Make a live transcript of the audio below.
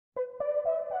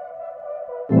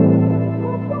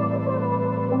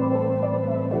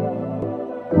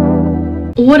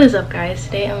What is up, guys?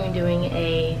 Today I'm doing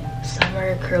a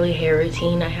summer curly hair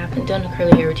routine. I haven't done a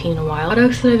curly hair routine in a while.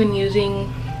 Products that I've been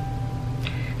using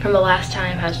from the last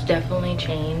time has definitely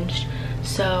changed,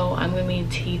 so I'm gonna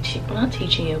be not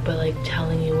teaching you, but like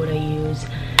telling you what I use.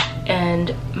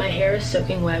 And my hair is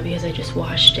soaking wet because I just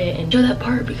washed it, and show that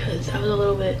part because I was a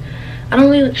little bit, I don't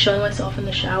really like showing myself in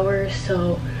the shower,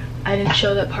 so I didn't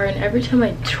show that part. And every time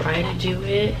I try to do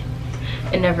it,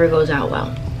 it never goes out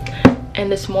well.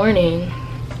 And this morning,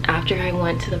 after I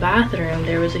went to the bathroom,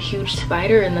 there was a huge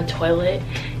spider in the toilet,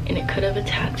 and it could have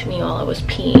attacked me while I was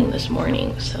peeing this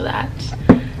morning. So that's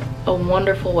a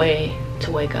wonderful way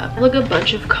to wake up. I have like a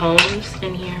bunch of combs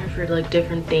in here for like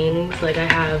different things. Like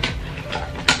I have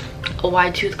a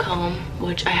wide tooth comb,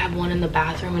 which I have one in the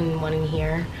bathroom and one in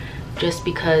here, just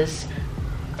because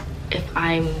if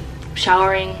I'm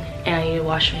showering and I need to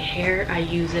wash my hair, I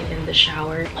use it in the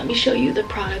shower. Let me show you the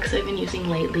products I've been using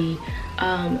lately.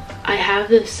 I have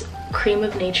this Cream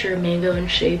of Nature mango and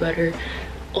shea butter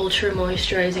ultra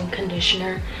moisturizing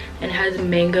conditioner, and it has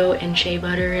mango and shea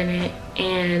butter in it.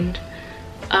 And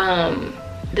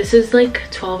this is like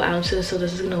 12 ounces, so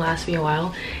this is gonna last me a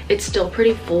while. It's still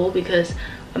pretty full because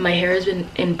my hair has been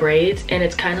in braids, and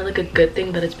it's kind of like a good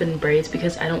thing that it's been in braids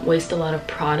because I don't waste a lot of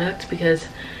product, because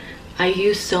I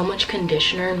use so much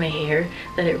conditioner in my hair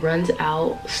that it runs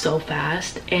out so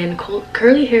fast. And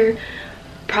curly hair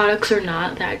products are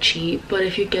not that cheap, but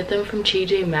if you get them from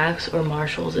TJ Maxx or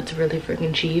Marshalls, it's really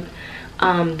freaking cheap.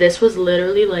 This was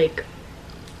literally like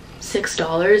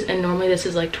 $6, and normally this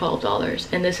is like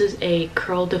 $12. And this is a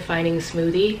curl defining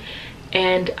smoothie,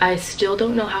 and I still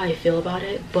don't know how I feel about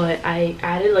it, but I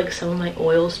added like some of my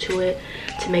oils to it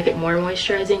to make it more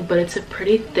moisturizing. But it's a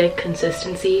pretty thick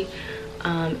consistency.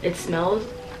 It smells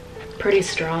pretty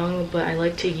strong, but I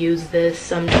like to use this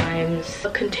sometimes. A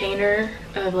container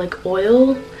of like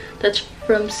oil that's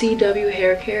from CW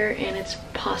Hair Care, and it's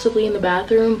possibly in the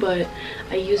bathroom, but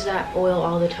I use that oil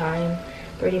all the time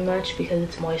pretty much because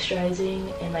it's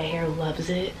moisturizing and my hair loves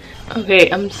it.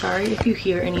 Okay, I'm sorry if you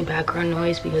hear any background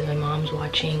noise because my mom's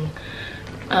watching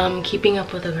Keeping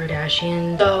Up with the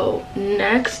Kardashians. So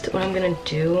next, what I'm gonna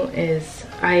do is,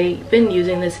 I've been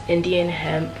using this Indian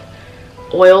hemp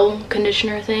oil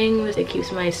conditioner thing. It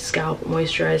keeps my scalp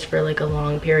moisturized for like a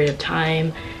long period of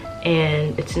time,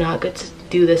 and it's not good to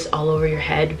do this all over your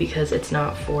head because it's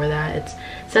not for that.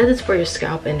 It says it's for your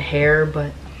scalp and hair,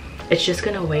 but it's just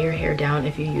gonna weigh your hair down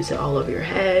if you use it all over your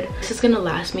head. This is gonna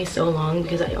last me so long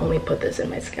because I only put this in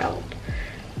my scalp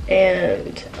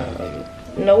and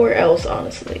nowhere else,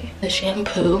 honestly. The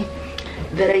shampoo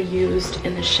that I used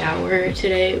in the shower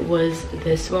today was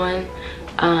this one.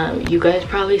 You guys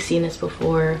probably seen this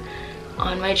before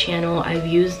on my channel. I've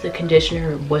used the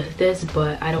conditioner with this,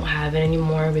 but I don't have it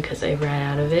anymore because I ran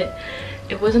out of it.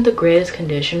 It wasn't the greatest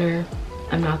conditioner,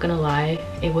 I'm not gonna lie.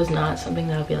 It was not something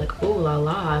that I'll be like, oh la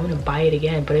la, I'm gonna buy it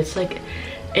again. But it's like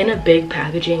in a big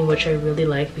packaging, which I really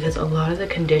like, because a lot of the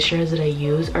conditioners that I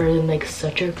use are in like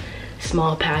such a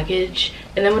small package.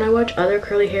 And then when I watch other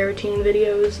curly hair routine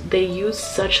videos, they use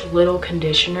such little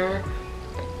conditioner,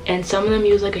 and some of them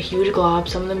use like a huge glob,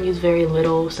 some of them use very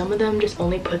little, some of them just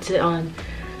only puts it on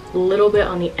a little bit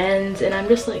on the ends, and I'm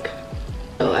just like,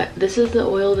 oh, this is the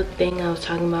oil, the thing I was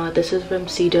talking about. This is from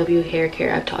CW Hair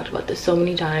Care. I've talked about this so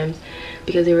many times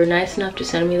because they were nice enough to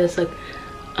send me this like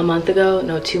a month ago,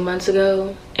 no, 2 months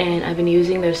ago, and I've been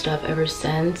using their stuff ever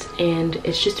since, and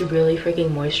it's just really freaking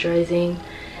moisturizing.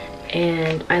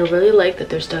 And I really like that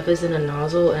their stuff is in a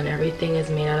nozzle and everything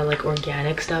is made out of like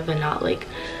organic stuff and not like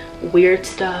weird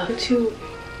stuff.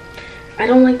 I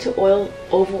don't like to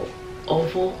over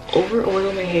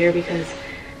oil my hair because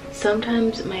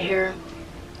sometimes my hair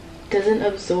doesn't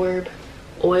absorb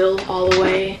oil all the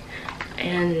way,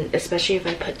 and especially if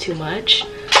I put too much,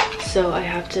 so I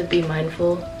have to be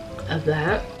mindful of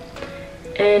that.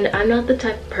 And I'm not the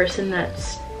type of person that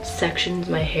sections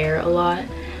my hair a lot.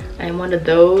 I'm one of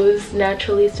those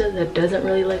naturalistas that doesn't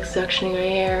really like sectioning my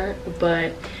hair,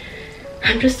 but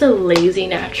I'm just a lazy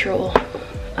natural.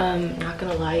 Not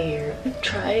gonna lie here. I've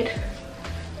tried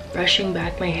brushing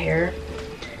back my hair,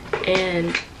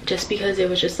 and just because it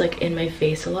was just like in my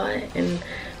face a lot, and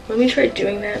let me try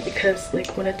doing that because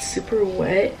like when it's super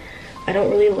wet, I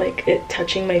don't really like it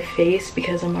touching my face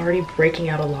because I'm already breaking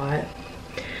out a lot.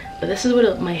 But this is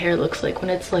what my hair looks like when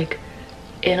it's like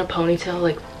in a ponytail,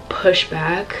 like pushed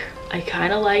back. I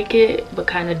kind of like it, but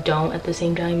kind of don't at the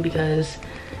same time because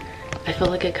I feel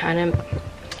like it kind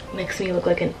of makes me look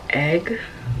like an egg,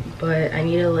 but I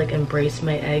need to like embrace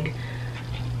my egg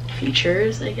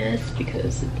features, I guess,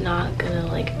 because it's not gonna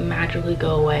like magically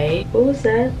go away. What was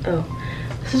that? Oh,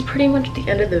 this is pretty much the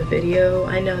end of the video.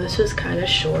 I know this was kind of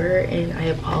short and I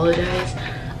apologize.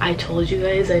 I told you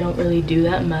guys I don't really do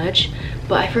that much,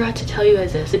 but I forgot to tell you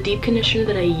guys this. The deep conditioner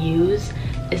that I use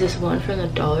is this one from the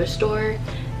dollar store,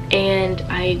 and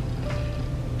I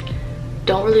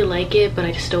don't really like it, but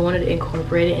I just still wanted to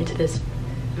incorporate it into this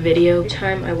video. Every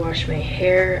time I wash my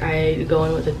hair, I go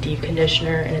in with a deep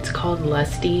conditioner, and it's called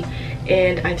Lusty.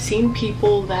 And I've seen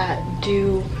people that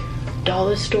do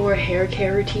dollar store hair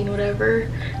care routine,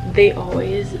 whatever, they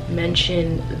always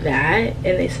mention that,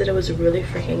 and they said it was really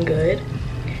freaking good.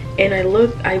 And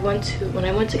when I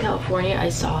went to California, I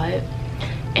saw it,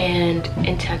 and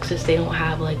in Texas they don't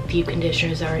have like deep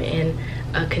conditioners that are in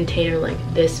a container like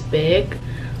this big.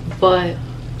 But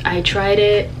I tried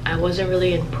it, I wasn't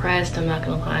really impressed, I'm not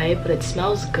gonna lie, but it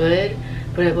smells good.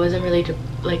 But it wasn't really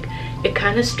like, it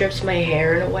kind of strips my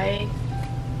hair in a way,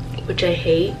 which I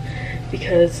hate,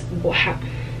 because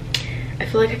I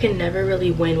feel like I can never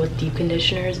really win with deep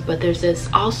conditioners. But there's this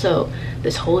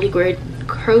Holy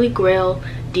Grail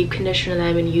deep conditioner that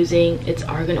I've been using. It's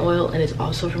argan oil, and it's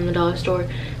also from the dollar store.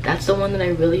 That's the one that I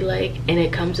really like, and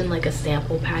it comes in like a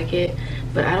sample packet,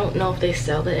 but I don't know if they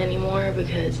sell it anymore,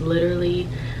 because literally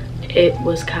it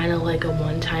was kind of like a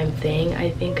one-time thing,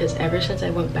 I think, because ever since I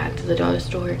went back to the dollar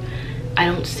store, I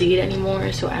don't see it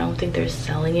anymore. So I don't think they're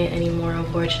selling it anymore,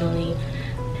 unfortunately.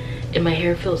 And my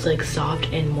hair feels like soft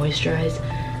and moisturized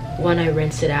when I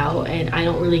rinse it out, and I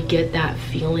don't really get that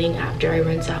feeling after I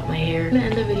rinse out my hair. I'm gonna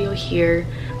end the video here.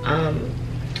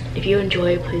 If you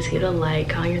enjoyed, please give it a like,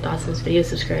 comment your thoughts on this video,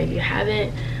 subscribe if you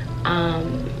haven't.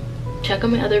 Check out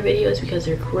my other videos because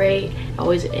they're great,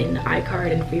 always in the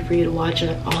iCard and free for you to watch,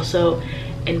 and also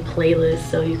in playlists,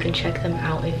 so you can check them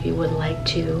out if you would like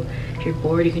to. If you're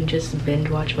bored, you can just binge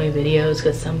watch my videos,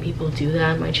 because some people do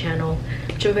that on my channel,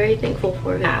 which I'm very thankful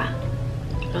for.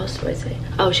 What else do I say?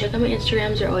 Oh, check out my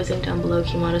Instagrams, they're always linked down below,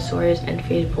 kymanachristineyt and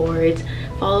fade boards.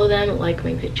 Follow them, like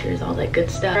my pictures, all that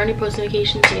good stuff. Turn on your post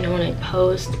notifications so you know when I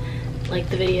post. Like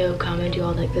the video, comment, do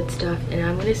all that good stuff, and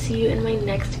I'm gonna see you in my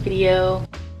next video.